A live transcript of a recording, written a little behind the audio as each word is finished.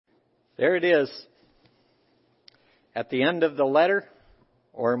There it is. At the end of the letter,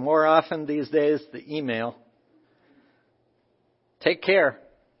 or more often these days, the email. Take care.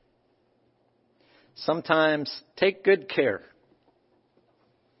 Sometimes take good care.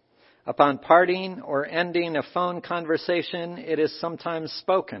 Upon parting or ending a phone conversation, it is sometimes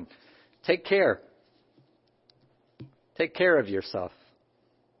spoken. Take care. Take care of yourself.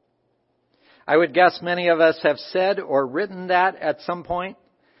 I would guess many of us have said or written that at some point,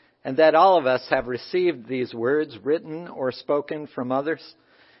 and that all of us have received these words written or spoken from others.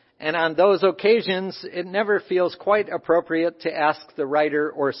 And on those occasions, it never feels quite appropriate to ask the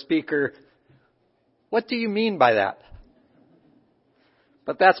writer or speaker, "What do you mean by that?"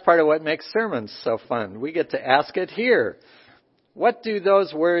 But that's part of what makes sermons so fun. We get to ask it here. What do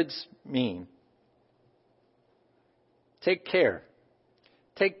those words mean? Take care.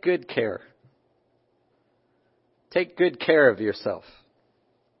 Take good care. Take good care of yourself.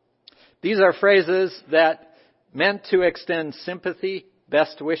 These are phrases that, meant to extend sympathy,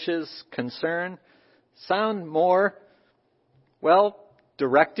 best wishes, concern, sound more,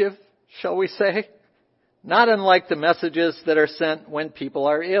 directive, shall we say? Not unlike the messages that are sent when people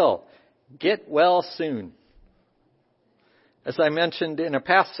are ill. Get well soon. As I mentioned in a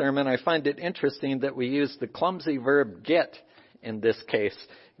past sermon, I find it interesting that we use the clumsy verb get in this case.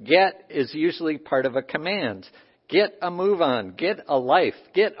 Get is usually part of a command. Get a move on. Get a life.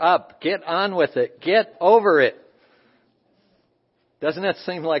 Get up. Get on with it. Get over it. Doesn't it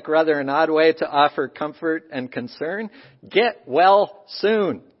seem like rather an odd way to offer comfort and concern? Get well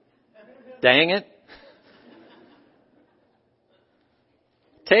soon. Dang it.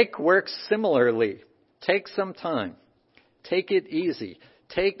 Take works similarly. Take some time. Take it easy.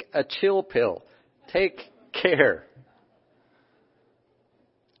 Take a chill pill. Take care.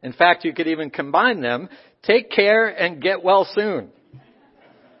 In fact, you could even combine them. Take care and get well soon.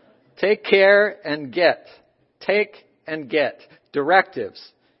 Take care and get. Take and get. Directives,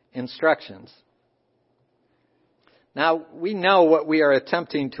 instructions. Now, we know what we are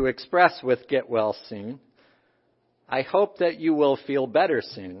attempting to express with get well soon. I hope that you will feel better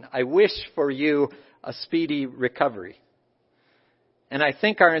soon. I wish for you a speedy recovery. And I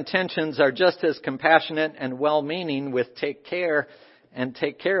think our intentions are just as compassionate and well-meaning with take care and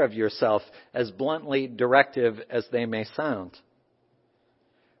take care of yourself, as bluntly directive as they may sound.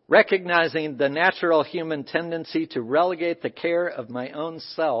 Recognizing the natural human tendency to relegate the care of my own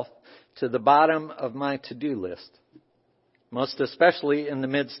self to the bottom of my to-do list, most especially in the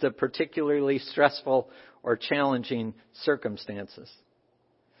midst of particularly stressful or challenging circumstances.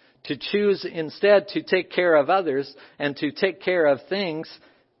 To choose instead to take care of others and to take care of things,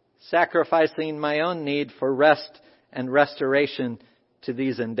 sacrificing my own need for rest and restoration to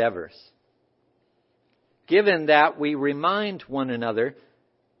these endeavors. Given that, we remind one another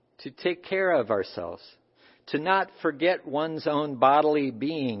to take care of ourselves, to not forget one's own bodily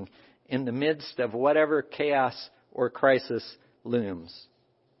being in the midst of whatever chaos or crisis looms.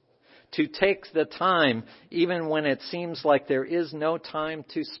 To take the time, even when it seems like there is no time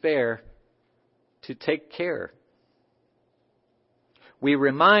to spare, to take care. We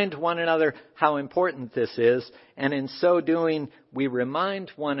remind one another how important this is, and in so doing, we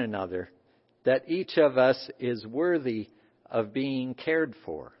remind one another that each of us is worthy of being cared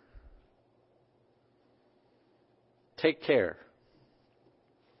for. Take care.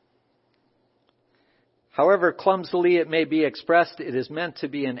 However clumsily it may be expressed, it is meant to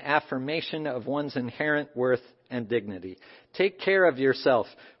be an affirmation of one's inherent worth and dignity. Take care of yourself,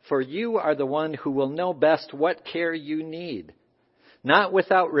 for you are the one who will know best what care you need. Not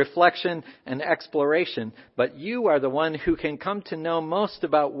without reflection and exploration, but you are the one who can come to know most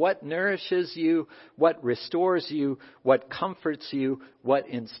about what nourishes you, what restores you, what comforts you, what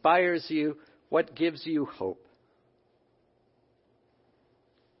inspires you, what gives you hope.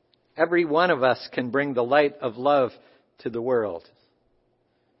 Every one of us can bring the light of love to the world.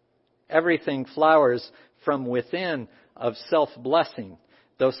 Everything flowers from within of self-blessing,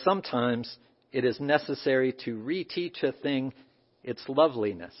 though sometimes it is necessary to reteach a thing its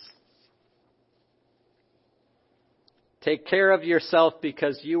loveliness. Take care of yourself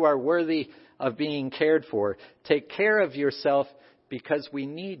because you are worthy of being cared for. Take care of yourself because we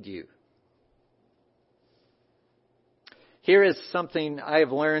need you. Here is something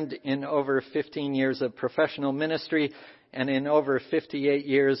I've learned in over 15 years of professional ministry and in over 58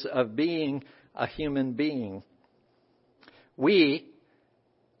 years of being a human being. We,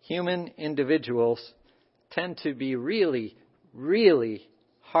 human individuals, tend to be really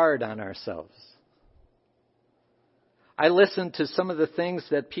hard on ourselves. I listen to some of the things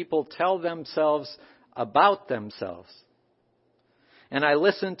that people tell themselves about themselves. And I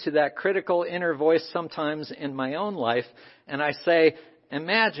listen to that critical inner voice sometimes in my own life, and I say,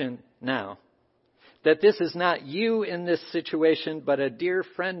 imagine now that this is not you in this situation, but a dear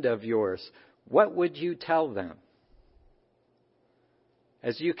friend of yours. What would you tell them?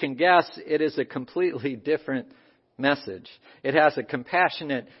 As you can guess, it is a completely different message. It has a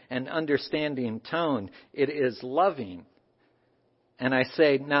compassionate and understanding tone. It is loving. And I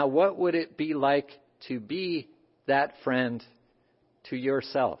say, now what would it be like to be that friend to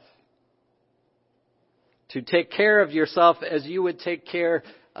yourself? To take care of yourself as you would take care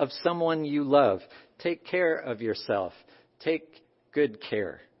of someone you love. Take care of yourself. Take good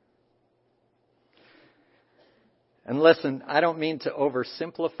care. And listen, I don't mean to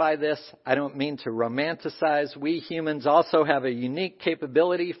oversimplify this. I don't mean to romanticize. We humans also have a unique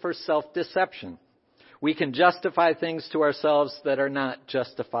capability for self-deception. We can justify things to ourselves that are not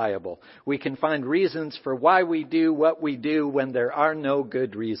justifiable. We can find reasons for why we do what we do when there are no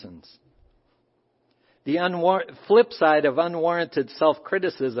good reasons. The flip side of unwarranted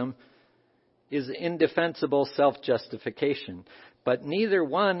self-criticism is indefensible self-justification. But neither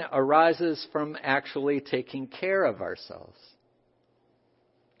one arises from actually taking care of ourselves.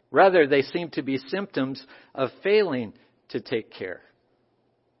 Rather, they seem to be symptoms of failing to take care.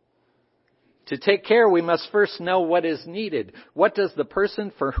 To take care, we must first know what is needed. What does the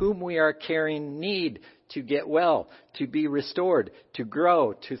person for whom we are caring need to get well, to be restored, to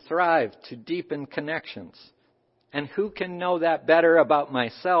grow, to thrive, to deepen connections? And who can know that better about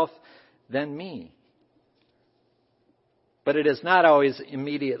myself than me? But it is not always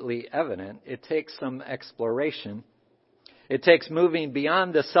immediately evident. It takes some exploration. It takes moving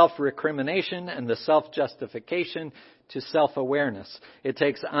beyond the self-recrimination and the self-justification to self-awareness. It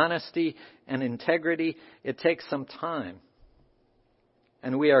takes honesty and integrity. It takes some time.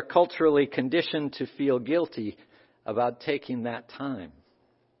 And we are culturally conditioned to feel guilty about taking that time.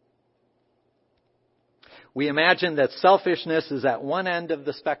 We imagine that selfishness is at one end of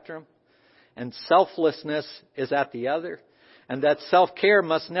the spectrum and selflessness is at the other. And that self-care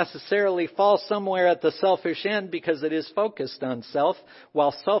must necessarily fall somewhere at the selfish end because it is focused on self,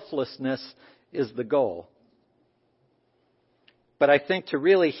 while selflessness is the goal. But I think to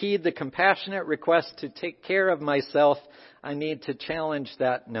really heed the compassionate request to take care of myself, I need to challenge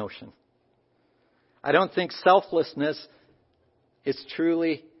that notion. I don't think selflessness is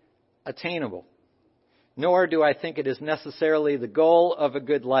truly attainable, nor do I think it is necessarily the goal of a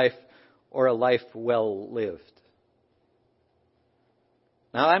good life or a life well lived.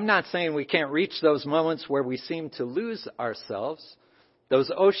 Now, I'm not saying we can't reach those moments where we seem to lose ourselves, those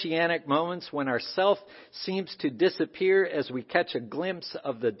oceanic moments when our self seems to disappear as we catch a glimpse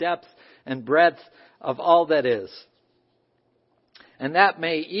of the depth and breadth of all that is. And that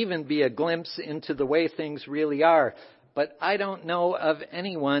may even be a glimpse into the way things really are. But I don't know of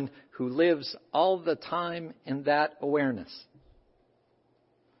anyone who lives all the time in that awareness.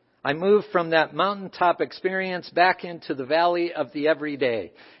 I moved from that mountaintop experience back into the valley of the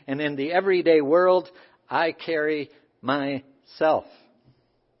everyday. And in the everyday world, I carry myself.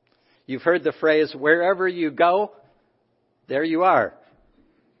 You've heard the phrase, wherever you go, there you are.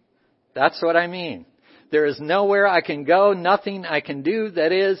 That's what I mean. There is nowhere I can go, nothing I can do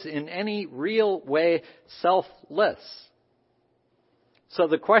that is in any real way selfless. So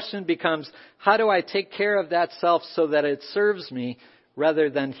the question becomes, how do I take care of that self so that it serves me rather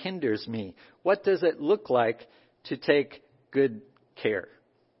than hinders me? What does it look like to take good care?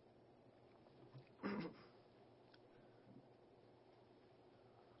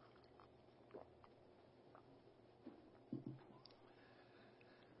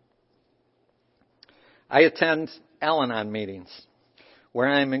 I attend Al-Anon meetings where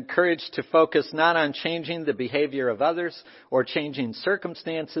I am encouraged to focus not on changing the behavior of others or changing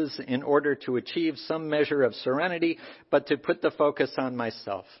circumstances in order to achieve some measure of serenity, but to put the focus on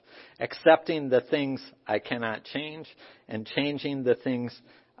myself, accepting the things I cannot change and changing the things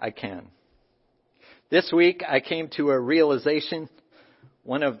I can. This week I came to a realization,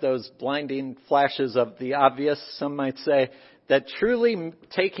 one of those blinding flashes of the obvious, some might say, that truly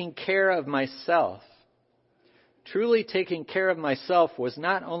taking care of myself was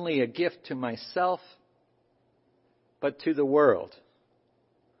not only a gift to myself, but to the world.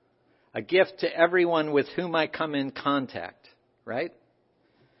 A gift to everyone with whom I come in contact, right?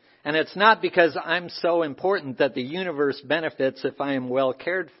 And it's not because I'm so important that the universe benefits if I am well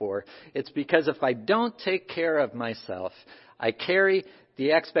cared for. It's because if I don't take care of myself, I carry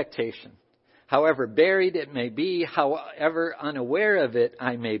the expectation, however buried it may be, however unaware of it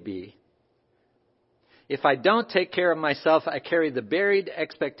I may be. If I don't take care of myself, I carry the buried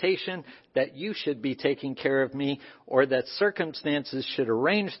expectation that you should be taking care of me, or that circumstances should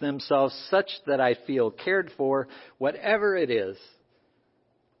arrange themselves such that I feel cared for. Whatever it is,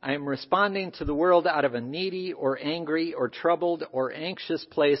 I am responding to the world out of a needy or angry or troubled or anxious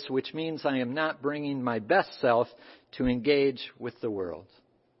place, which means I am not bringing my best self to engage with the world.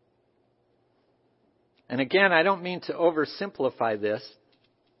 And again, I don't mean to oversimplify this.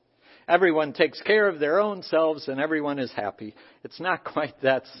 Everyone takes care of their own selves and everyone is happy. It's not quite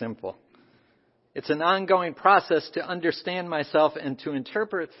that simple. It's an ongoing process to understand myself and to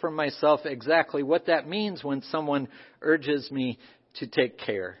interpret for myself exactly what that means when someone urges me to take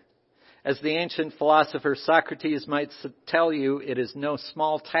care. As the ancient philosopher Socrates might tell you, it is no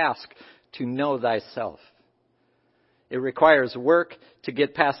small task to know thyself. It requires work to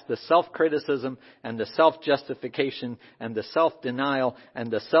get past the self-criticism and the self-justification and the self-denial and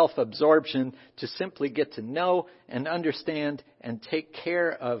the self-absorption to simply get to know and understand and take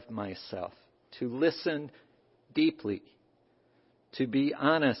care of myself, to listen deeply, to be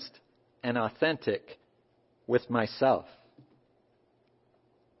honest and authentic with myself.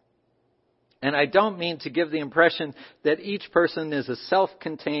 And I don't mean to give the impression that each person is a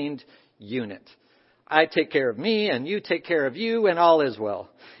self-contained unit. I take care of me and you take care of you and all is well.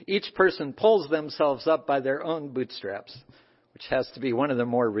 Each person pulls themselves up by their own bootstraps, which has to be one of the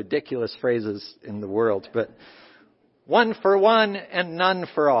more ridiculous phrases in the world. But one for one and none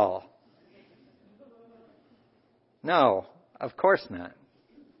for all. No, of course not.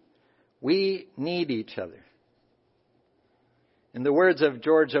 We need each other. In the words of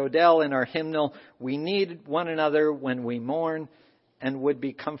George Odell in our hymnal, we need one another when we mourn and would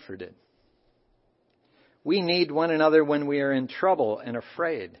be comforted. We need one another when we are in trouble and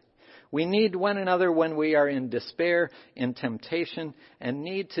afraid. We need one another when we are in despair, in temptation, and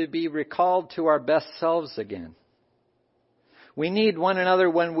need to be recalled to our best selves again. We need one another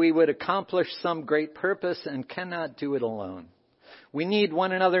when we would accomplish some great purpose and cannot do it alone. We need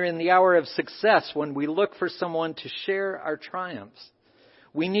one another in the hour of success when we look for someone to share our triumphs.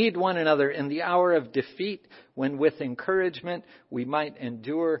 We need one another in the hour of defeat when with encouragement we might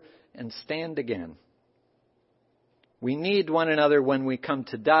endure and stand again. We need one another when we come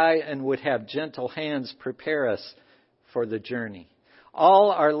to die and would have gentle hands prepare us for the journey.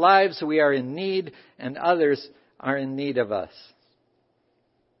 All our lives we are in need and others are in need of us.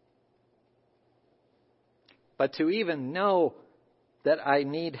 But to even know that I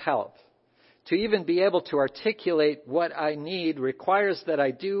need help, to even be able to articulate what I need requires that I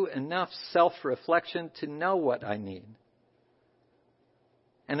do enough self-reflection to know what I need.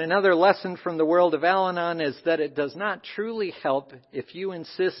 And another lesson from the world of Al-Anon is that it does not truly help if you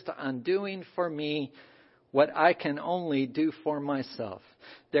insist on doing for me what I can only do for myself.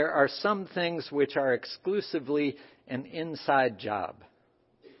 There are some things which are exclusively an inside job.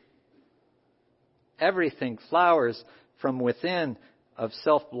 Everything flowers from within of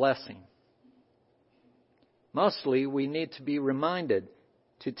self-blessing. Mostly we need to be reminded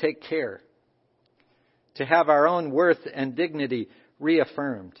to take care, to have our own worth and dignity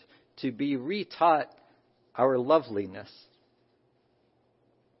reaffirmed, to be retaught our loveliness.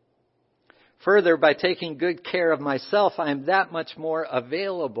 Further, by taking good care of myself, I am that much more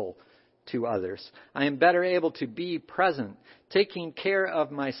available to others. I am better able to be present. Taking care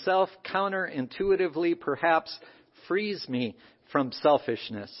of myself counterintuitively perhaps frees me from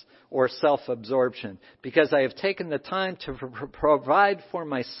selfishness or self-absorption, because I have taken the time to provide for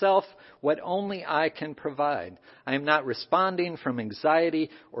myself what only I can provide. I am not responding from anxiety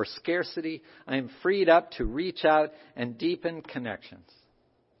or scarcity. I am freed up to reach out and deepen connections.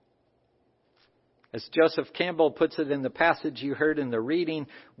 As Joseph Campbell puts it in the passage you heard in the reading,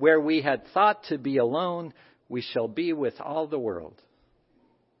 where we had thought to be alone, we shall be with all the world.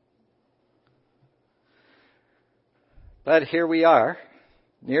 But here we are,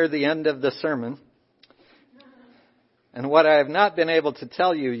 near the end of the sermon. And what I have not been able to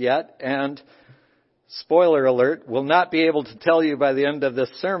tell you yet, and spoiler alert, will not be able to tell you by the end of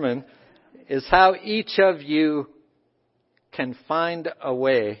this sermon, is how each of you can find a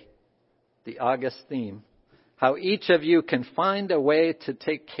way, the August theme, how each of you can find a way to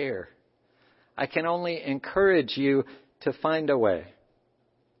take care. I can only encourage you to find a way.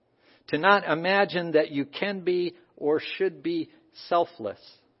 To not imagine that you can be or should be selfless.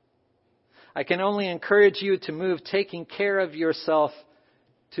 I can only encourage you to move taking care of yourself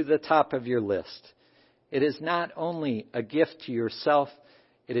to the top of your list. It is not only a gift to yourself,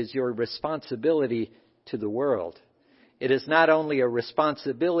 it is your responsibility to the world. It is not only a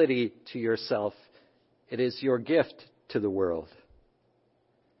responsibility to yourself, it is your gift to the world.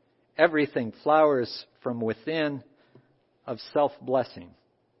 everything flowers from within of self-blessing.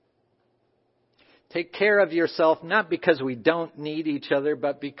 Take care of yourself, not because we don't need each other,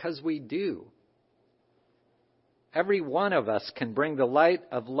 but because we do. Every one of us can bring the light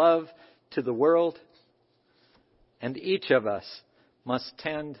of love to the world, and each of us must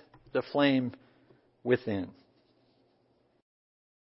tend the flame within.